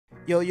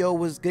Yo,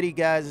 what's goody,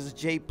 guys? It's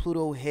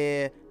Jaypluto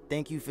here.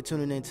 Thank you for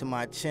tuning into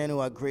my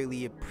channel. I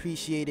greatly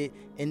appreciate it.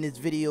 In this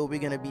video, we're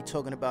going to be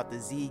talking about the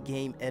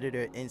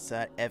ZGameEditor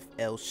inside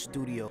FL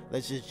Studio.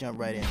 Let's just jump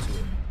right into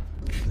it.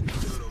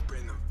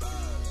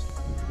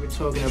 We're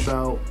talking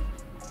about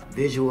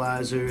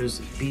visualizers,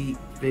 beat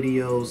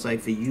videos like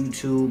for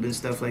YouTube and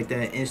stuff like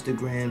that,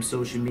 Instagram,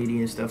 social media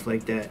and stuff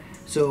like that.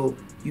 So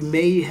you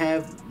may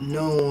have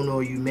known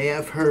or you may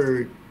have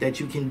heard that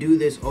you can do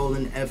this all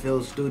in FL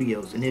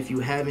Studios, and if you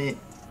haven't,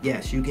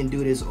 yes, you can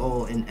do this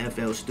all in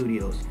FL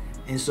Studios.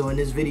 And so in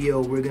this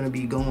video, we're going to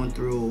be going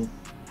through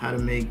how to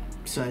make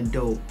something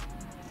dope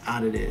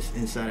out of this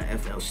inside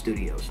of FL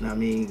Studios. Now, I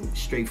mean,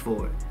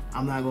 straightforward.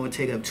 I'm not going to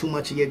take up too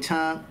much of your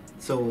time,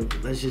 so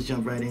let's just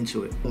jump right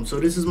into it. So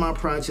this is my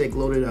project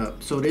loaded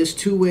up. So there's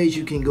two ways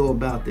you can go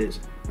about this.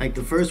 Like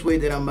the first way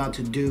that I'm about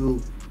to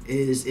do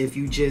is if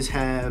you just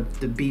have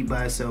the beat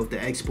by itself, the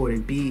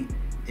exported beat,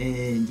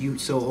 and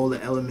so all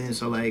the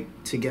elements are like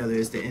together,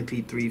 it's the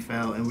MP3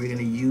 file, and we're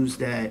gonna use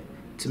that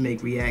to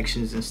make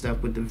reactions and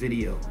stuff with the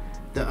video.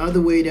 The other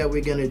way that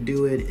we're gonna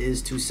do it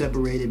is to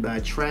separate it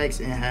by tracks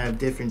and have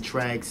different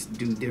tracks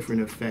do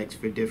different effects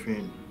for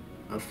different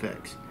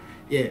effects.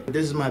 Yeah,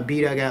 this is my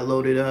beat I got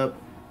loaded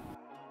up.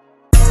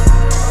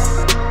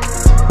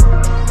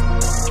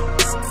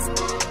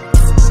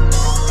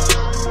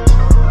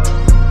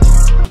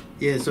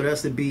 Yeah, so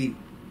that's the beat.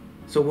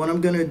 So what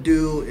I'm gonna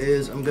do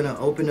is I'm gonna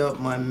open up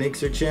my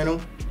mixer channel,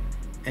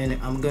 and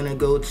I'm gonna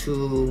go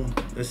to,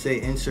 let's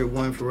say, insert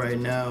one for right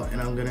now,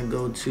 and I'm gonna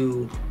go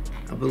to,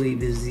 I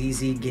believe is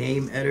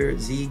ZGameEditor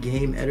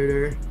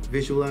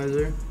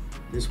visualizer,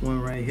 this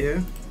one right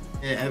here.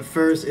 And at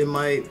first it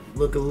might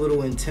look a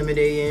little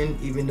intimidating,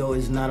 even though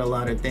it's not a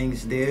lot of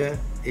things there.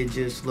 It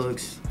just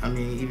looks, I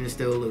mean, even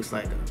still looks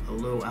like a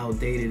little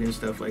outdated and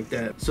stuff like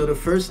that. So the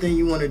first thing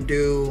you wanna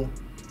do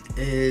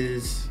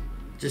is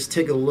just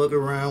take a look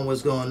around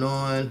what's going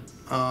on.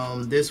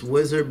 This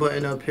wizard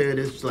button up here,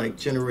 this like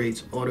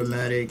generates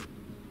automatic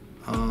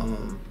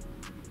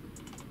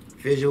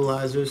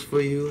visualizers for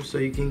you, so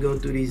you can go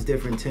through these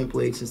different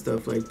templates and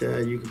stuff like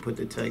that. You can put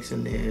the text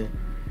in there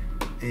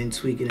and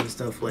tweak it and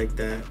stuff like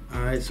that.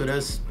 All right, so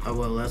that's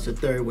well, that's the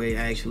third way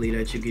actually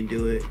that you can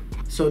do it.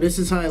 So this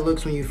is how it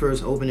looks when you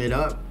first open it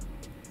up,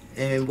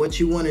 and what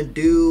you want to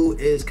do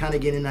is kind of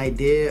get an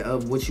idea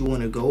of what you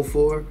want to go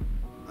for.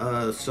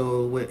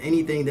 So with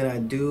anything that I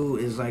do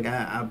is like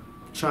I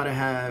try to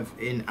have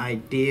an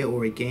idea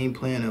or a game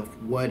plan of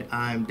what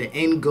the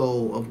end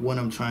goal of what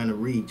I'm trying to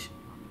reach.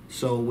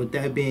 So with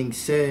that being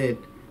said,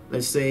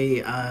 let's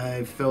say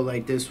I felt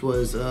like this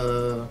was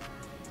a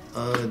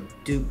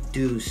Duke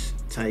Deuce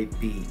type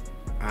beat.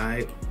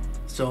 Alright,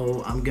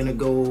 so I'm gonna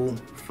go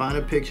find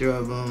a picture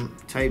of them,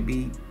 type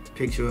beat,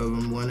 picture of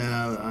them, one that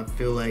I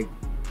feel like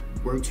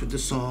works with the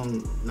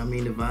song, I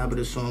mean the vibe of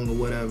the song or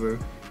whatever.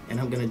 And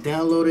I'm gonna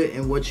download it,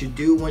 and what you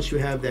do once you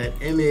have that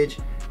image,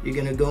 you're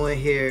gonna go in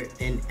here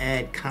and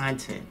add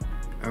content.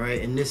 All right,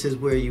 and this is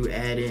where you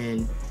add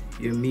in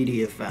your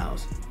media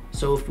files.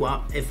 So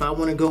if I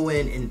wanna go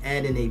in and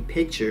add in a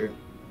picture,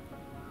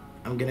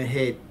 I'm gonna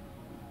hit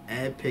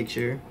add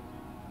picture.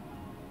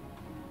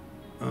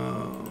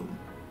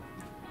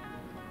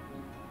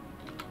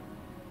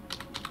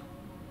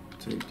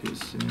 Take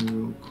this in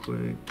real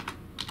quick.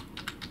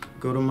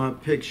 Go to my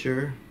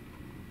picture.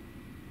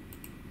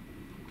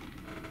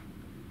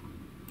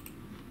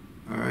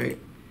 All right,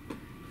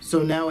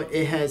 so now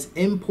it has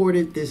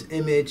imported this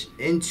image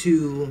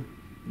into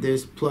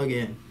this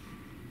plugin,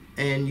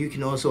 and you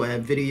can also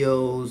add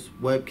videos,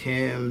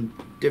 webcam,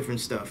 different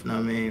stuff, know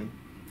what I mean?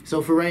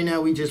 So for right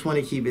now, we just want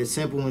to keep it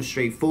simple and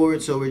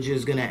straightforward, so we're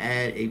just gonna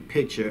add a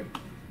picture.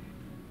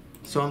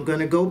 So I'm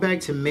gonna go back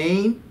to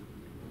main,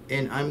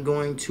 and I'm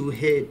going to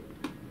hit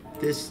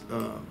this,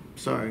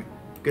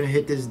 gonna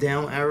hit this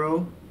down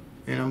arrow,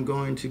 and I'm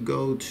going to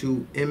go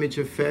to image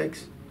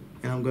effects,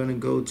 and I'm gonna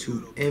go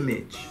to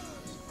image.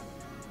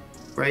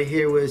 Right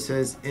here where it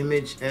says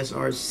image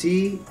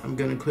SRC, I'm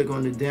gonna click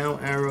on the down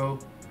arrow,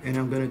 and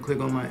I'm gonna click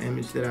on my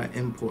image that I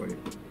imported.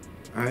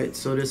 All right,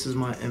 so this is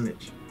my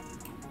image.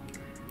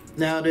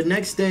 Now the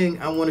next thing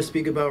I wanna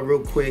speak about real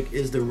quick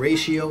is the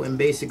ratio, and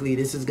basically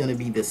this is gonna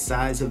be the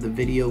size of the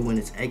video when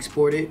it's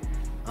exported.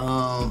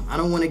 I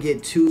don't wanna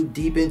get too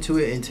deep into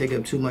it and take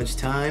up too much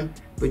time,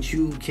 but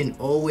you can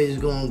always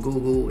go on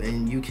Google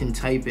and you can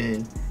type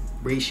in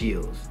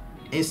ratios.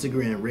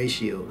 Instagram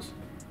ratios,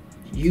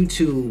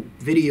 YouTube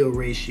video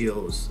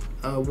ratios,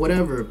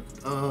 whatever,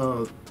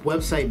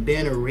 website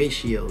banner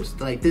ratios.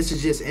 Like, this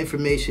is just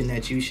information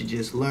that you should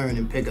just learn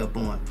and pick up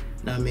on.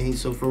 Know what I mean?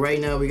 So for right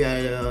now, we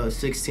got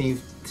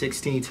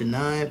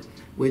 16:9,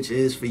 which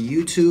is for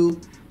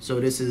YouTube. So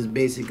this is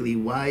basically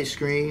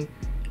widescreen,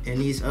 and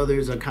these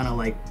others are kind of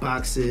like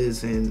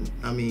boxes, and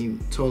I mean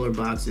taller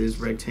boxes,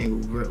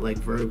 rectangle, like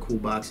vertical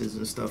boxes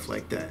and stuff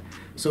like that.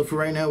 So for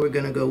right now, we're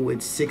gonna go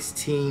with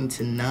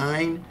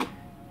 16:9,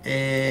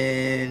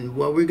 and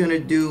what we're gonna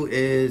do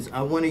is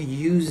I want to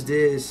use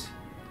this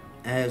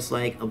as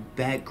like a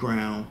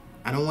background.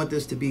 I don't want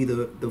this to be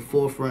the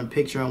forefront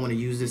picture. I want to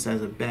use this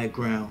as a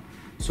background.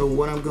 So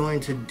what I'm going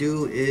to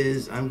do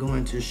is I'm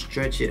going to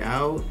stretch it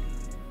out.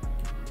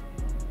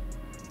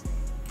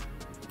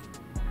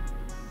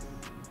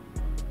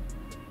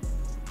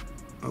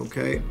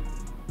 Okay,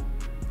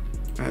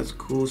 that's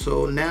cool.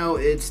 So now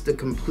it's the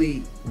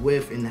complete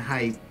width and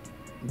height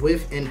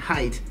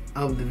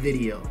of the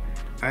video.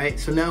 All right,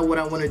 so now what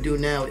I want to do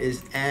now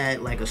is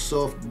add like a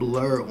soft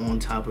blur on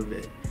top of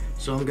it.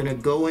 So I'm gonna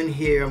go in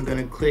here, I'm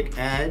gonna click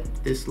add,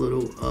 this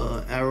little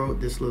arrow,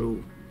 this little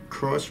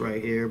cross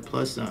right here,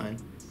 plus sign.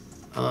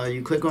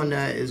 You click on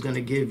that, it's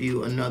gonna give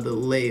you another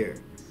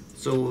layer.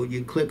 So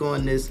you click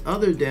on this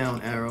other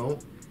down arrow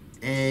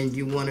and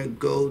you wanna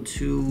go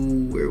to,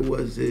 where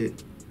was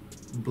it?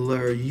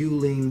 Blur,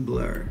 U-Lean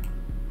blur.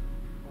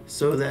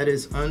 So that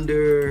is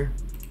under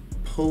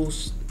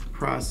post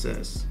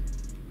process.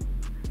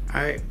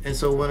 All right, and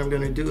so what I'm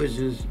gonna do is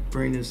just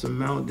bring this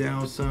amount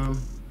down some.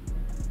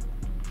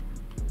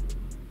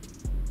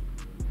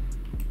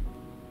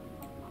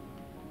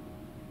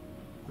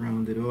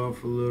 Round it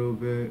off a little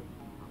bit.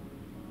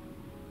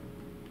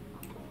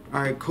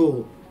 All right,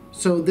 cool.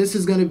 So this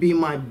is gonna be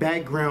my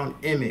background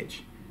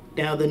image.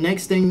 Now the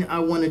next thing I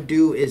want to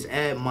do is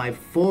add my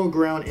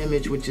foreground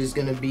image, which is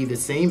going to be the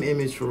same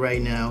image for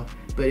right now.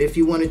 But if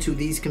you wanted to,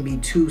 these can be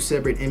two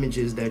separate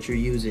images that you're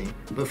using.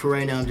 But for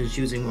right now, I'm just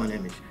using one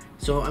image.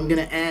 So I'm going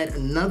to add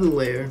another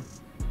layer.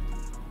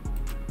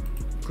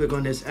 Click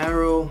on this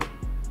arrow.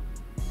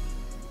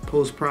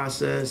 Post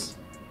process.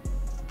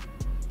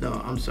 No,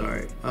 I'm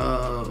sorry.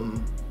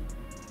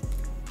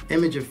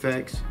 Image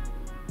effects.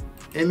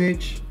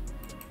 Image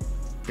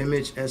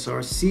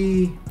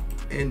SRC.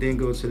 And then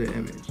go to the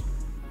image.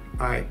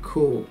 All right,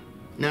 cool.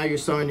 Now you're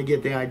starting to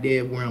get the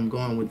idea of where I'm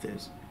going with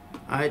this.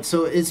 All right,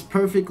 so it's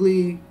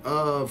perfectly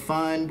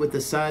fine with the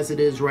size it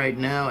is right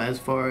now as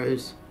far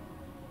as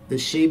the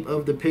shape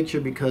of the picture,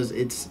 because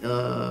it's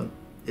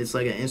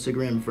like an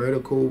Instagram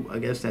vertical. I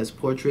guess that's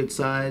portrait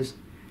size.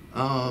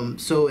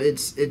 So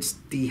it's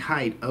the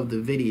height of the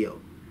video.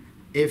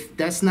 If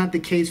that's not the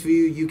case for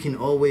you, you can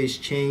always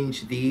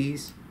change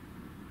these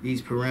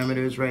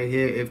parameters right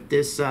here. If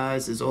this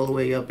size is all the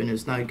way up and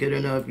it's not good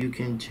enough, you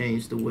can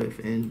change the width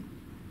and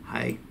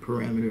height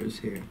parameters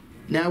here.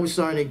 Now we're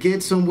starting to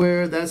get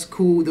somewhere. That's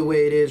cool the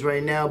way it is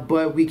right now,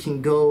 but we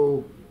can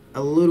go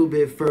a little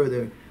bit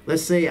further.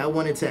 Let's say I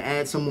wanted to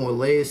add some more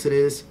layers to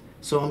this.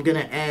 So I'm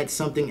gonna add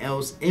something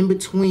else in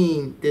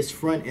between this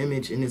front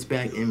image and this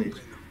back image.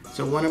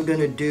 So what I'm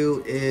gonna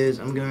do is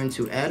I'm going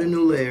to add a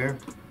new layer,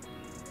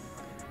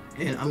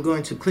 and I'm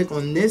going to click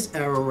on this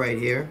arrow right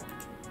here,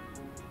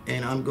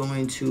 and I'm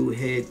going to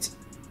hit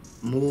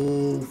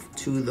move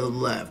to the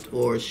left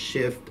or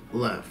shift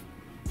left.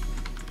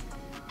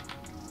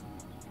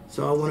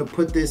 So I want to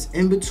put this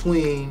in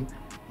between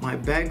my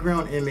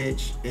background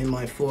image and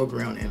my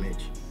foreground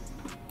image.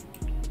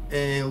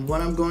 And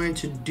what I'm going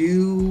to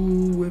do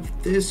with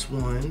this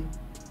one,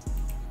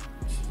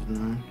 this is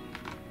 9,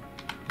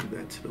 move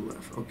that to the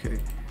left. Okay,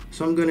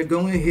 so I'm going to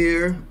go in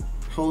here,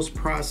 post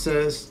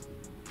process,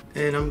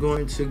 and I'm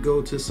going to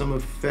go to some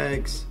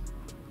effects.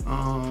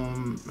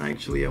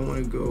 Actually I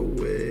want to go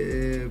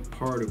with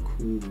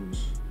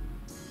particles.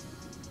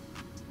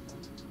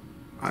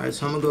 Alright,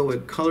 so I'm gonna go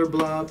with color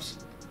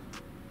blobs.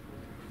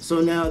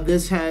 So now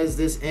this has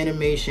this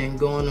animation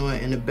going on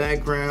in the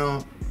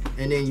background,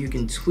 and then you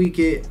can tweak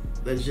it.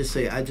 Let's just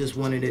say I just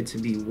wanted it to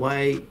be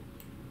white.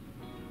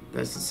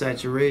 That's the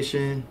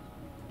saturation.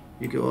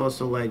 You can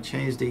also like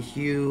change the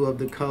hue of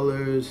the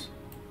colors.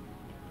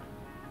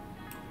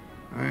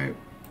 Alright,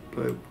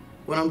 but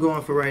what I'm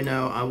going for right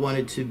now, I want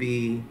it to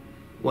be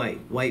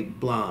white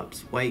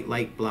blobs, white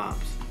light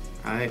blobs.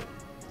 All right,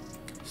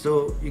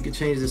 so you can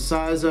change the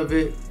size of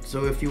it.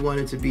 So if you want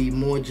it to be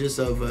more just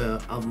of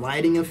a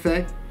lighting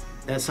effect,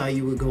 that's how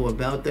you would go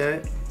about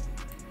that.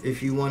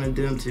 If you wanted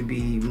them to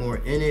be more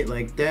in it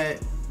like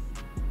that,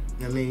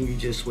 I mean, you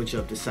just switch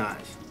up the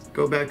size.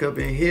 Go back up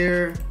in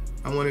here.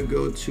 I want to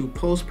go to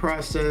post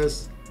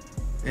process,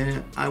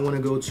 and I want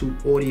to go to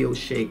audio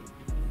shape.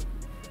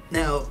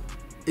 Now,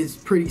 it's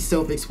pretty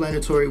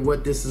self-explanatory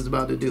what this is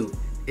about to do.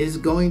 It's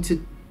going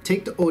to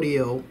take the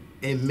audio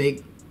and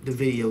make the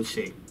video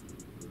shape.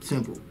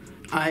 Simple.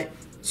 All right.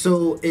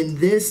 So in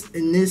this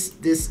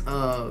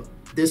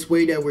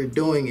way that we're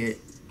doing it,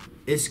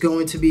 it's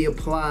going to be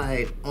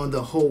applied on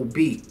the whole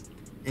beat.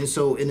 And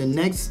so in the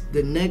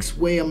next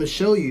way I'm gonna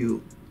show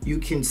you, you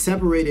can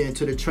separate it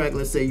into the track.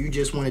 Let's say you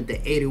just wanted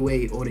the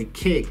 808 or the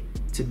kick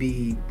to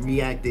be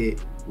reacted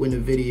when the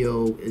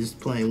video is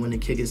playing. When the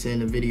kick is in,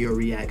 the video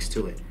reacts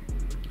to it.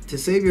 To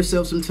save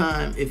yourself some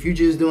time, if you're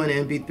just doing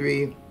an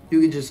MP3,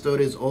 you can just throw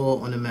this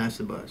all on the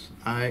master bus.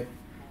 All right.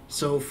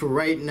 So for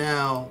right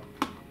now,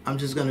 I'm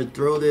just gonna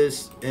throw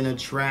this in a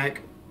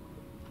track.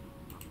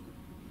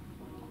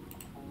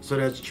 So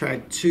that's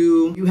track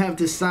 2. You have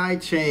to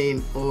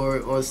sidechain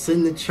or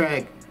send the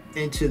track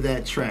into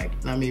that track.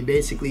 I mean,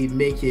 basically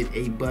make it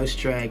a bus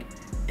track,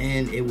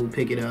 and it will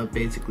pick it up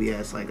basically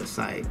as like a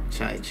side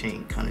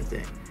chain kind of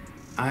thing.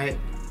 All right.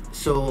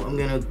 So I'm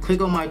gonna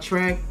click on my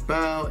track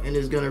file, and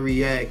it's gonna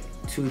react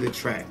to the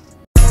track.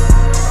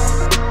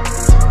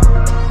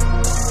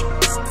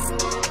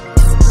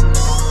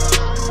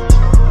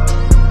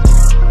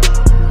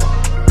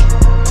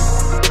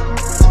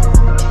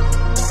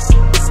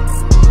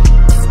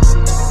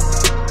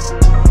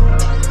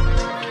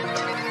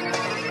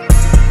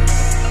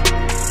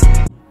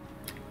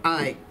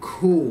 Alright,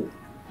 cool.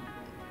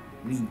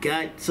 We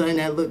got something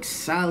that looks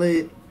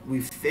solid.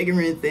 We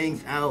figuring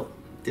things out.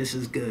 This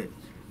is good.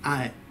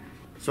 Alright,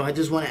 so I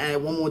just want to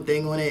add one more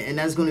thing on it, and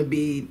that's going to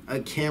be a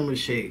camera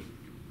shake.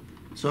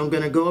 So I'm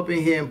going to go up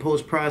in here and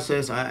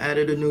post-process. I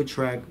added a new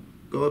track.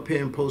 Go up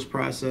here and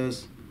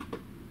post-process.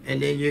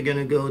 And then you're going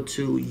to go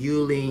to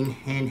U-Lean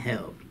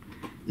handheld.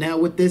 Now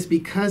with this,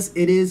 because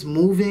it is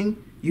moving,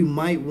 you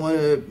might want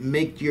to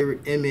make your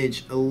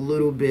image a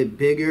little bit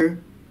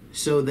bigger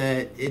so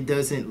that it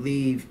doesn't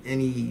leave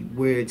any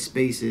weird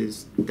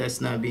spaces that's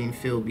not being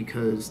filled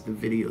because the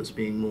video is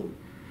being moved.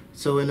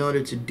 So in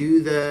order to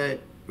do that,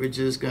 we're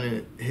just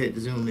going to hit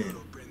zoom in.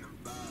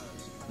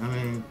 I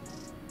mean,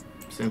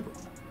 simple.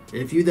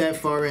 If you're that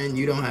far in,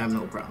 you don't have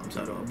no problems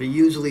at all. But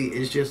usually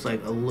it's just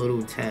like a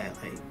little tad,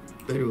 like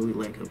literally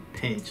like a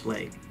pinch,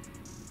 like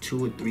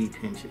 2 or 3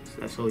 pinches.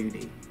 That's all you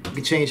need. You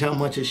can change how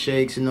much it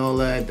shakes and all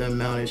that, the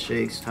amount it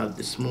shakes, how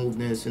the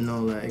smoothness and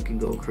all that. It can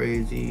go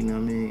crazy, you know what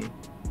I mean?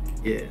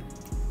 Yeah.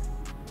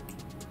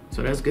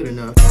 So that's good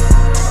enough.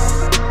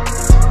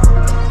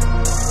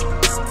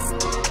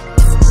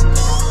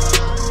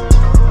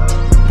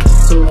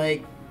 So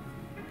like,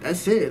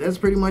 that's it. That's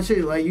pretty much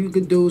it. Like, you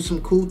could do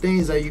some cool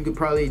things. Like, you could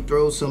probably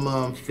throw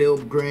some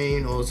film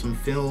grain or some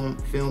film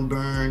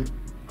burn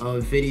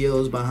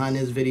videos behind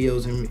his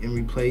videos and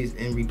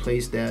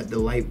replace that the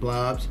light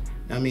blobs.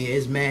 I mean,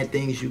 it's mad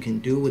things you can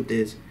do with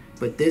this,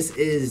 but this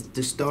is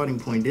the starting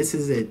point. This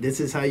is it. This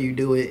is how you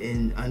do it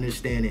and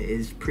understand it.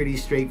 It's pretty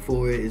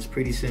straightforward. It's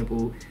pretty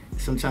simple.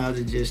 Sometimes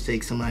it just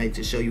takes somebody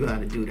to show you how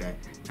to do that.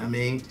 I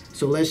mean,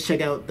 so let's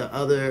check out the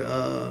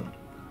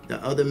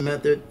other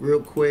method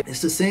real quick.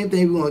 It's the same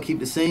thing. We want to keep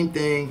the same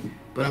thing,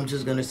 but I'm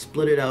just gonna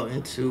split it out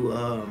into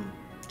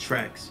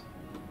tracks.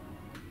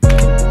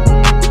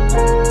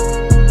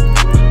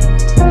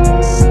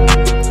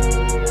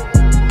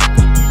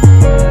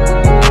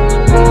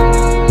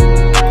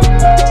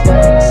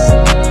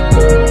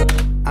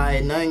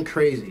 Alright, nothing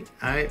crazy.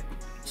 Alright,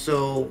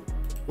 so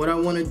what I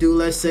want to do,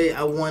 let's say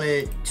I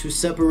wanted to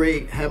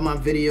have my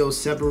video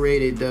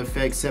separated, the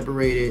effects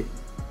separated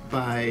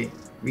by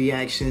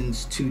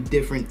reactions to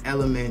different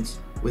elements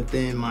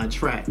within my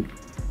track.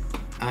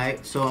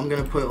 Alright, so I'm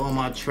gonna put all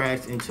my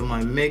tracks into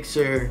my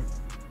mixer,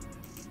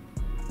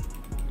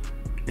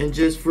 and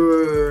just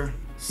for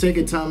sake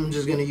of time, I'm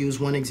just gonna use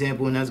one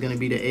example, and that's gonna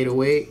be the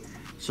 808.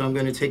 So I'm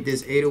gonna take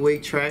this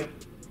 808 track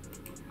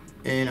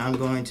and I'm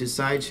going to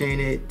sidechain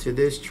it to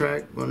this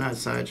track. Well, not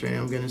sidechain,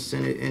 I'm gonna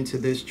send it into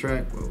this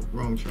track. Well,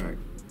 wrong track.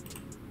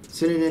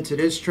 Send it into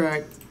this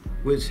track,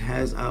 which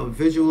has our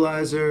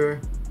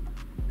visualizer,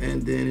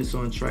 and then it's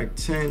on track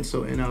 10.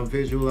 So in our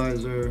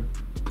visualizer,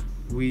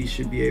 we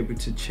should be able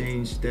to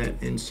change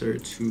that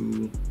insert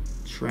to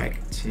track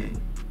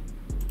 10.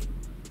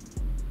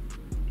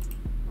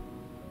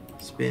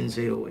 Spins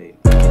 808.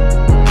 So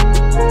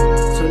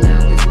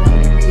now it's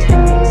only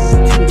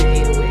reacting to the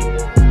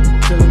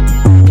 808. So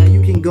now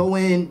you can go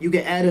in, you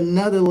can add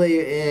another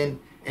layer in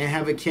and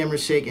have a camera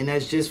shake, and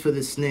that's just for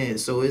the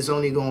snares. So it's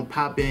only gonna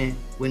pop in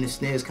when the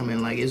snares come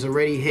in. Like, it's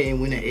already hitting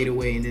when the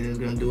 808, and then it's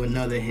gonna do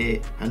another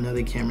hit,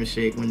 another camera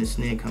shake when the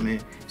snare come in.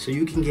 So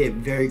you can get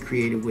very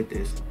creative with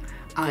this.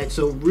 Alright,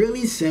 so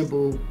really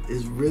simple,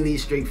 it's really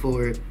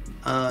straightforward.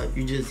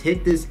 You just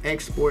hit this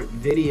export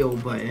video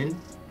button.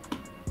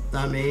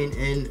 I mean,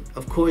 and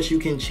of course you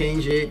can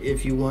change it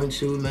if you want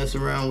to, mess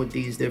around with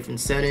these different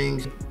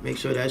settings. Make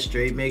sure that's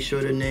straight, make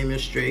sure the name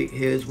is straight.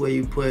 Here's where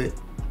you put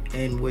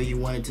and where you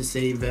want it to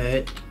save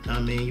at. I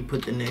mean, you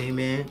put the name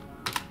in.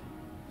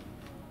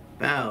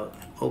 About,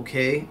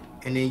 okay.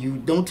 And then you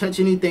don't touch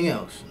anything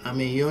else. I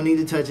mean, you don't need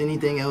to touch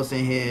anything else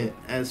in here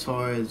as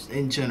far as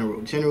in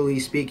general. Generally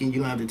speaking, you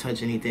don't have to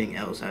touch anything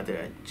else after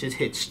that. Just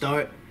hit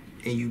start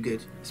and you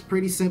good. It's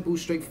pretty simple,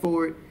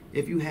 straightforward.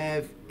 If you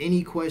have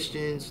any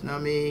questions, I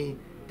mean,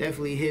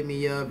 definitely hit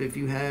me up. If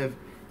you have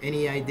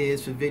any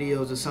ideas for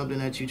videos or something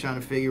that you're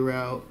trying to figure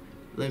out,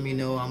 let me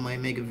know. I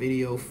might make a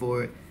video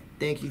for it.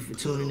 Thank you for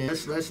tuning in.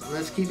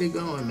 Let's keep it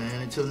going,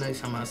 man. Until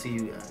next time, I'll see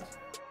you guys.